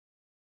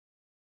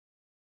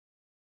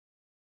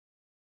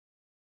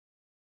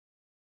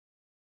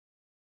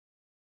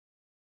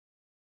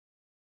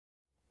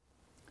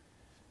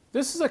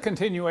This is a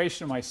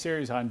continuation of my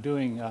series on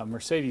doing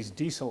Mercedes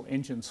diesel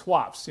engine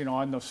swaps. You know,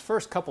 on those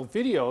first couple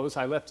videos,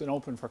 I left it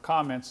open for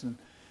comments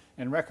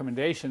and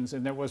recommendations,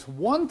 and there was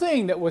one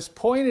thing that was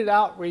pointed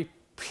out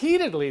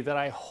repeatedly that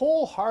I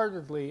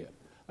wholeheartedly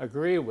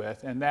agree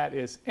with, and that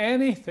is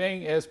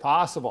anything is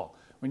possible.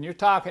 When you're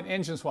talking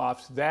engine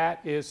swaps,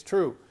 that is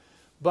true.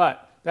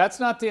 But that's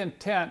not the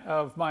intent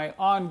of my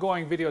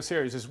ongoing video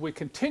series. As we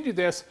continue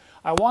this,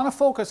 I want to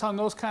focus on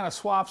those kind of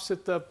swaps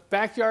that the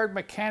backyard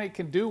mechanic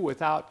can do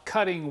without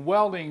cutting,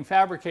 welding,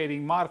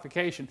 fabricating,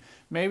 modification,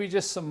 maybe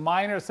just some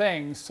minor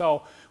things.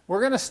 So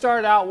we're going to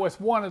start out with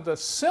one of the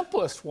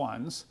simplest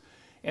ones,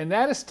 and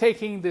that is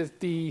taking the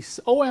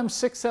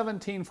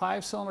OM617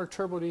 5-cylinder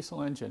turbo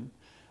diesel engine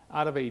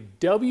out of a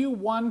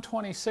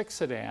W126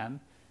 sedan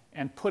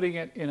and putting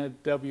it in a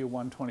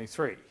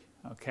W123,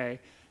 okay?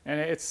 And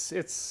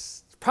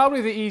it's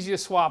probably the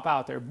easiest swap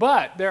out there,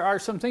 but there are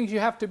some things you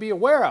have to be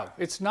aware of.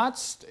 It's not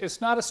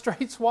a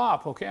straight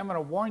swap, okay? I'm going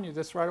to warn you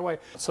this right away.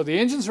 So the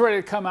engine's ready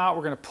to come out.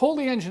 We're going to pull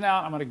the engine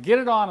out. I'm going to get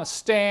it on a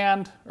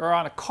stand or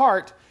on a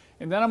cart,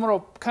 and then I'm going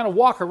to kind of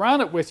walk around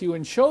it with you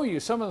and show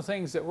you some of the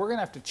things that we're going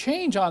to have to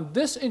change on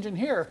this engine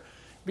here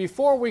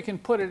before we can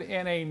put it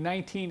in a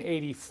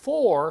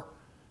 1984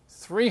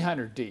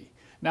 300D.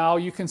 Now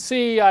you can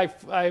see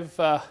I've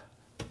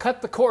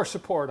cut the core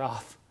support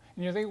off.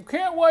 And you think,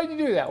 well, why'd you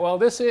do that? Well,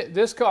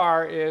 this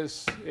car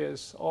is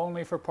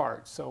only for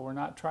parts, so we're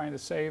not trying to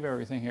save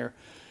everything here.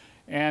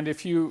 And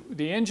if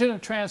the engine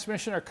and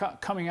transmission are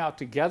coming out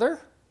together,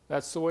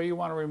 that's the way you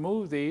want to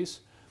remove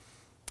these.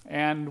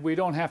 And we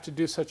don't have to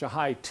do such a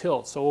high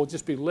tilt, so we'll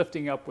just be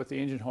lifting up with the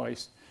engine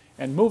hoist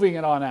and moving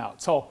it on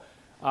out. So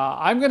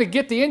I'm going to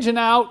get the engine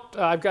out.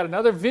 I've got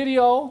another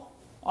video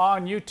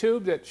on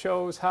YouTube that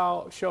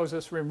shows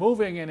us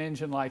removing an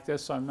engine like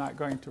this, so I'm not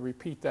going to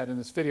repeat that in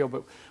this video,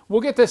 but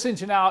we'll get this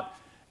engine out,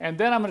 and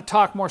then I'm going to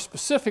talk more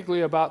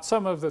specifically about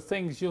some of the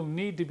things you'll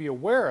need to be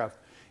aware of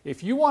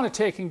if you want to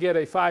take and get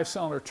a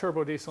 5-cylinder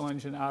turbo diesel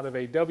engine out of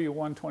a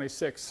W126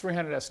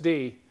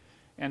 300SD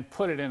and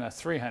put it in a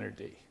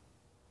 300D.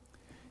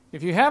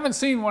 If you haven't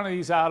seen one of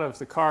these out of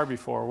the car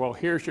before, well,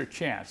 here's your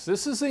chance.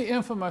 This is the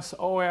infamous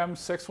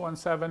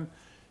OM617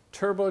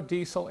 turbo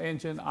diesel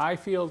engine. I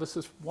feel this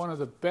is one of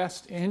the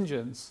best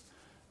engines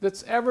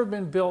that's ever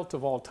been built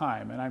of all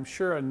time, and I'm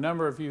sure a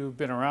number of you who've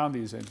been around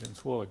these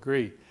engines will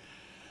agree.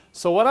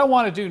 So what I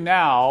want to do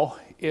now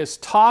is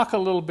talk a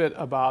little bit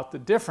about the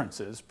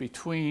differences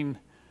between,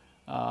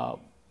 I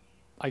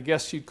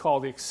guess you'd call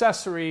the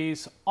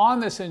accessories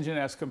on this engine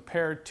as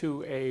compared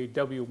to a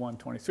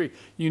W123.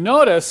 You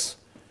notice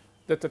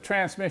that the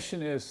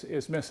transmission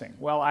is missing.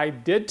 Well, I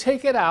did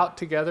take it out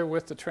together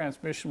with the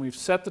transmission. We've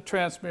set the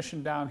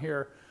transmission down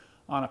here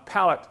on a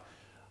pallet.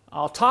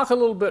 I'll talk a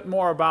little bit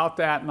more about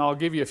that, and I'll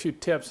give you a few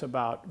tips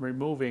about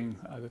removing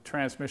the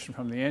transmission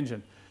from the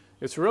engine.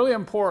 It's really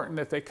important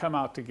that they come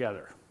out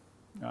together.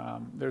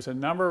 There's a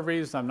number of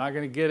reasons. I'm not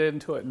going to get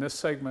into it in this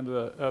segment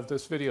of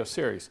this video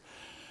series.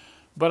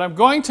 But I'm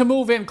going to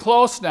move in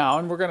close now,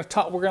 and we're going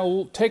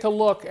to take a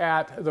look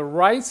at the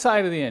right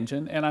side of the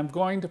engine, and I'm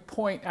going to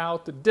point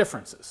out the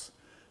differences.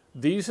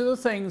 These are the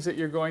things that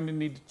you're going to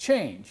need to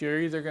change. You're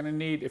either going to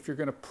need, if you're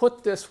going to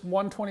put this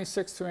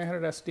 126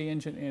 300SD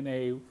engine in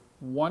a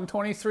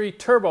 123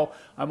 turbo,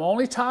 I'm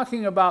only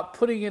talking about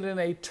putting it in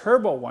a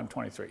turbo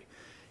 123.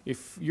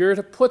 If you're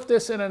to put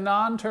this in a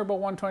non-turbo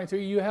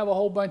 123, you have a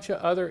whole bunch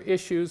of other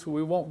issues.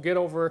 We won't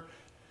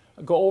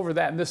go over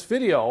that in this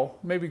video,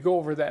 maybe go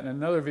over that in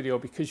another video,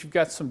 because you've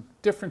got some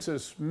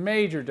differences,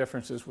 major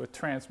differences with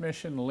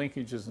transmission,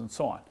 linkages, and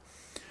so on.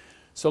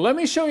 So let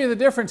me show you the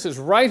differences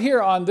right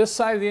here on this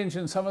side of the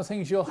engine, some of the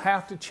things you'll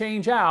have to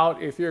change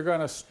out if you're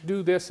going to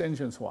do this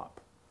engine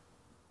swap.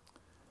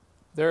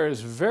 There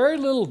is very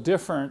little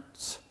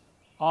difference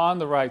on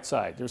the right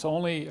side. There's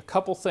only a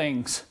couple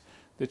things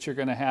that you're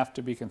going to have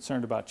to be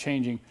concerned about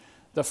changing.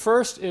 The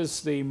first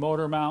is the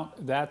motor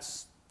mount.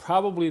 That's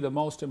probably the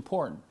most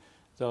important.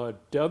 The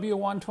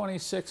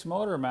W126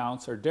 motor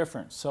mounts are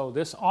different. So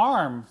this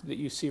arm that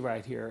you see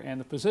right here and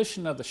the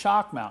position of the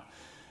shock mount,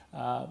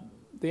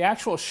 the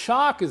actual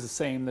shock is the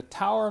same. The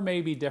tower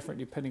may be different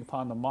depending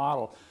upon the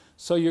model.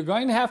 So you're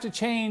going to have to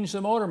change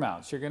the motor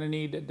mounts. You're going to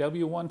need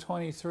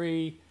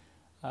W123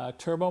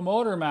 turbo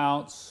motor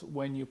mounts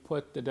when you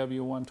put the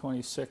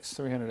W126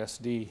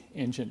 300SD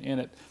engine in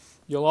it.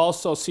 You'll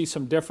also see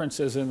some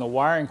differences in the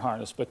wiring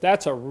harness, but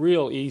that's a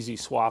real easy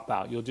swap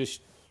out. You'll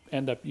just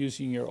end up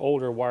using your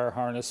older wire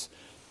harness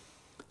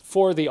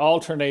for the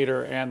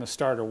alternator and the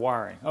starter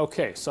wiring.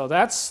 Okay, so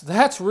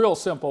that's real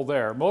simple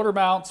there. Motor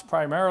mounts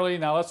primarily.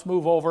 Now let's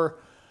move over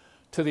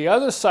to the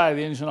other side of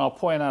the engine. I'll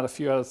point out a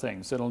few other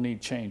things that'll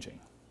need changing.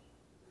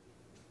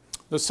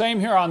 The same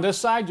here on this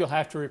side. You'll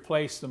have to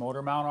replace the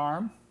motor mount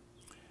arm,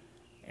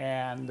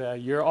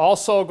 and you're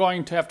also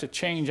going to have to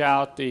change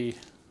out the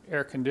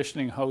air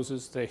conditioning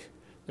hoses.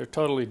 They're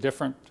totally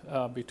different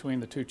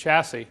between the two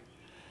chassis.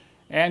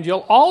 And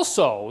you'll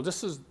also,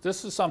 this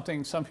is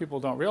something some people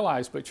don't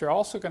realize, but you're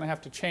also going to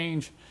have to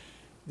change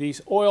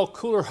these oil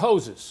cooler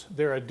hoses.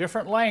 They're a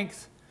different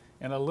length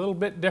and a little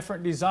bit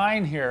different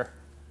design here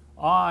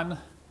on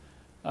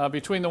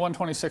between the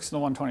 126 and the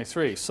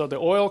 123. So the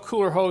oil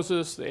cooler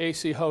hoses, the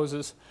AC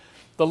hoses,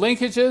 the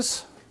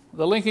linkages,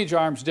 the linkage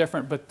arm's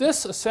different, but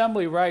this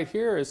assembly right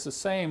here is the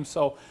same.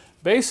 So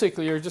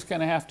basically you're just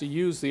going to have to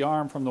use the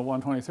arm from the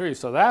 123.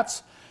 So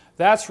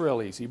that's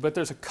real easy. But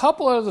there's a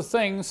couple other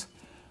things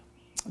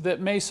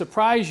that may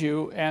surprise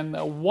you,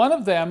 and one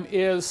of them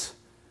is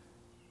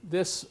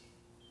this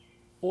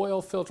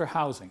oil filter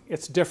housing.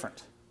 It's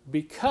different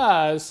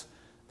because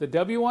the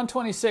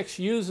W126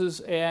 uses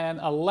an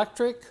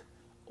electric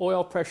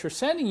oil pressure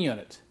sending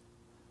unit,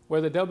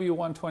 where the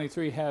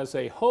W123 has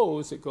a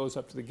hose that goes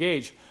up to the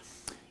gauge.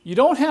 You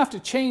don't have to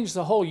change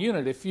the whole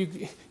unit. If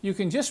you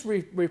can just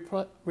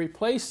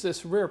replace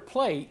this rear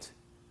plate,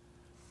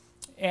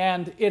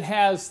 and it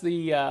has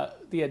the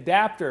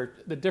adapter,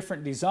 the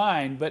different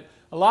design, but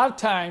a lot of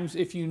times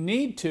if you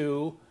need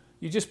to,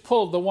 you just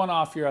pull the one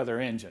off your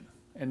other engine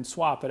and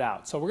swap it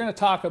out. So we're going to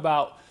talk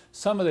about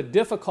some of the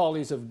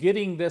difficulties of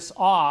getting this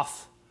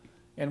off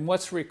and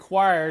what's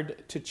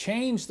required to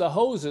change the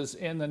hoses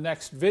in the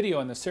next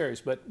video in the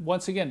series. But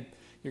once again,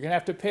 you're going to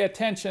have to pay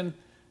attention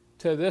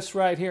to this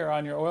right here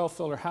on your oil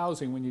filter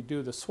housing when you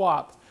do the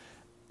swap.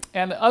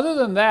 And other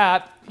than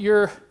that,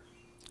 you're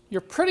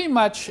pretty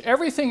much,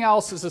 everything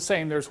else is the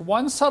same. There's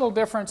one subtle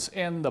difference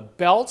in the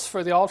belts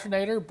for the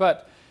alternator,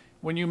 but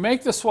when you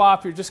make the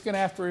swap, you're just going to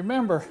have to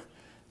remember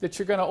that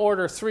you're going to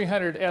order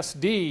 300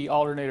 SD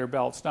alternator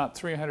belts, not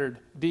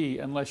 300D,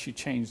 unless you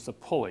change the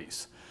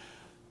pulleys.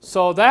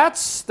 So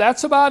that's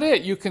about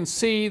it. You can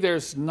see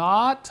there's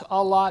not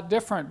a lot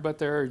different, but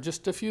there are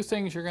just a few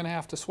things you're going to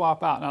have to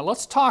swap out. Now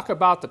let's talk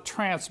about the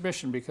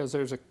transmission, because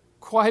there's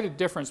quite a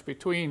difference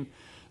between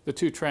the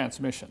two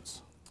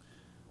transmissions.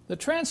 The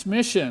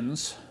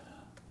transmissions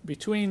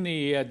between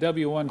the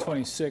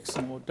W126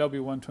 and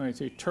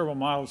W123 turbo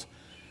models,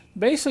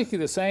 basically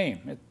the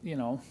same,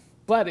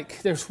 but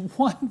there's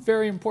one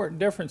very important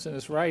difference in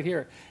this right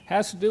here. It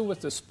has to do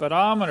with the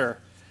speedometer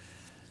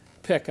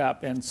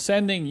pickup and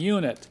sending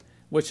unit,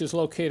 which is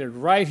located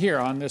right here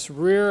on this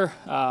rear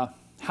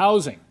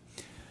housing.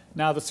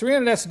 Now the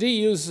 300SD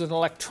uses an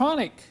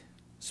electronic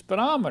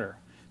speedometer,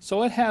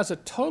 so it has a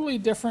totally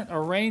different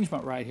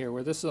arrangement right here,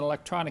 where this is an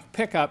electronic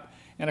pickup,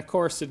 and of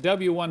course the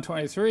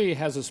W123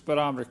 has a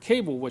speedometer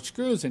cable which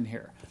screws in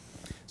here.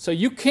 So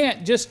you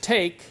can't just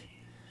take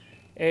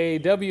a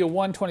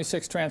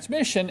W126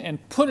 transmission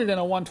and put it in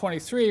a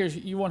 123, or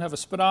you won't have a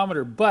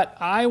speedometer. But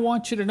I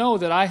want you to know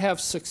that I have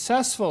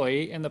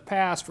successfully in the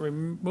past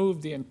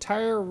removed the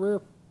entire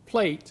rear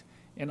plate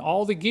and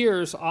all the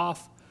gears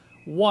off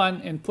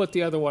one and put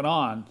the other one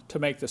on to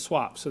make the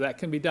swap. So that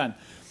can be done.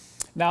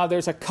 Now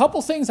there's a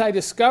couple things I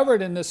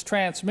discovered in this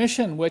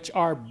transmission which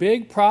are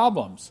big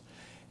problems,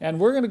 and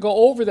we're going to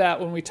go over that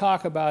when we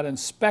talk about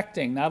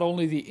inspecting not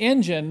only the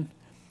engine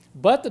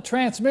but the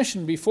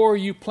transmission before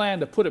you plan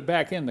to put it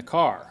back in the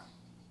car.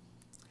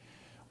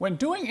 When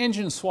doing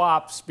engine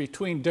swaps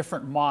between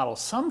different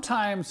models,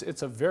 sometimes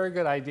it's a very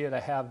good idea to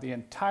have the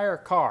entire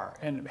car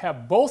and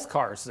have both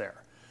cars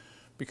there,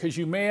 because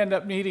you may end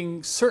up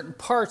needing certain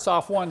parts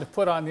off one to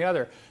put on the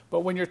other.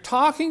 But when you're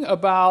talking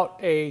about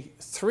a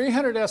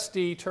 300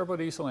 SD turbo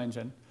diesel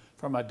engine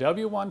from a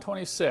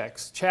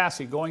W126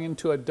 chassis going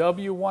into a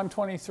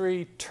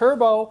W123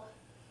 turbo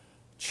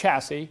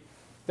chassis,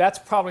 that's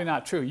probably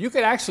not true. You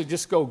could actually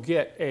just go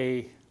get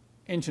an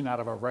engine out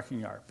of a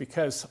wrecking yard,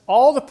 because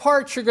all the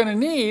parts you're going to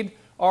need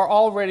are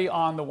already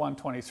on the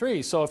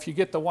 123. So if you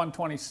get the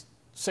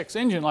 126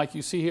 engine like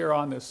you see here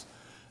on this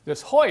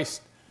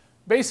hoist,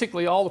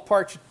 basically all the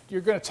parts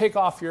you're going to take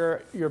off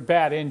your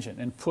bad engine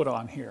and put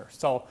on here.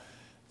 So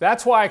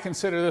that's why I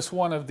consider this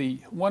one of the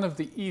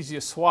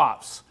easiest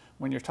swaps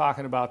when you're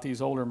talking about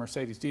these older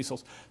Mercedes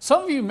diesels.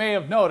 Some of you may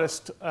have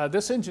noticed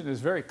this engine is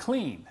very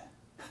clean.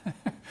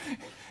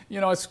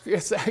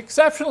 It's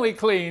exceptionally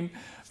clean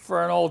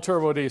for an old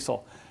turbo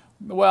diesel.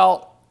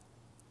 Well,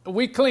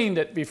 we cleaned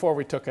it before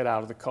we took it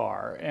out of the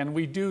car, and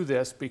we do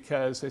this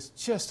because it's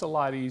just a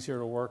lot easier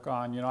to work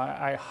on.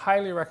 I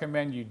highly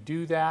recommend you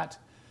do that,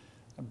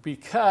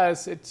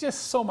 because it's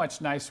just so much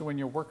nicer when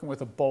you're working with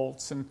the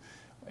bolts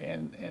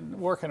and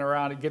working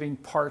around and getting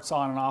parts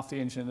on and off the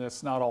engine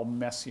that's not all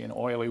messy and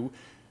oily.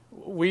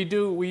 We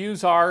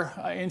use our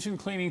engine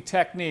cleaning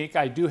technique.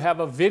 I do have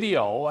a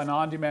video, an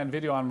on-demand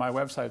video on my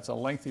website. It's a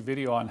lengthy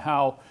video on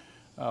how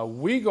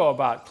we go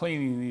about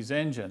cleaning these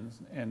engines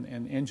and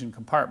engine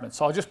compartments.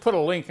 So I'll just put a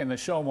link in the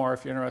show more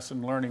if you're interested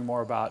in learning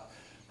more about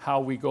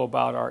how we go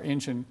about our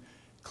engine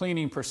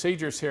cleaning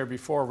procedures here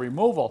before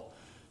removal.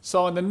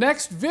 So in the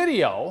next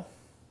video,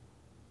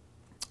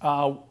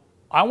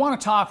 I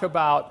want to talk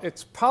about,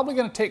 it's probably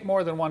going to take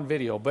more than one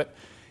video, but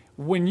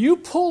when you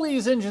pull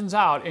these engines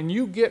out and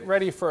you get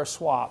ready for a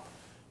swap,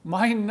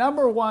 my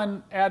number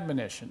one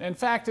admonition, in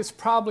fact it's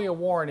probably a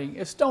warning,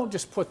 is don't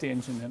just put the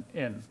engine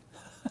in.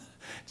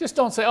 Just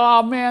don't say,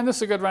 oh man, this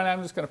is a good run,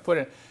 I'm just going to put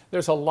it in.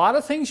 There's a lot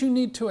of things you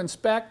need to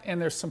inspect, and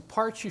there's some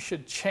parts you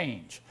should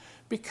change,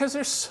 because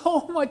they're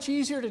so much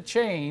easier to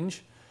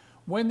change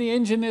when the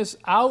engine is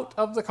out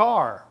of the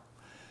car.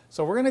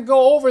 So we're going to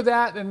go over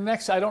that in the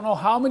next, I don't know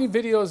how many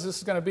videos this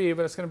is going to be,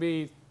 but it's going to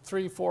be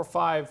 3, 4,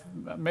 5,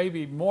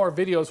 maybe more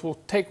videos.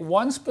 We'll take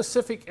one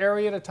specific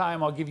area at a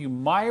time. I'll give you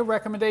my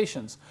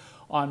recommendations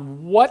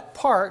on what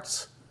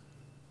parts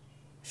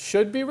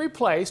should be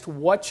replaced,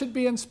 what should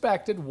be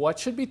inspected, what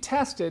should be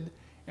tested,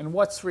 and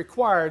what's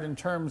required in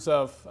terms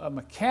of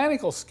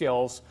mechanical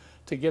skills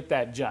to get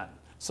that done.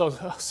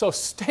 So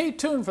stay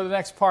tuned for the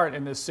next part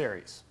in this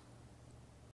series.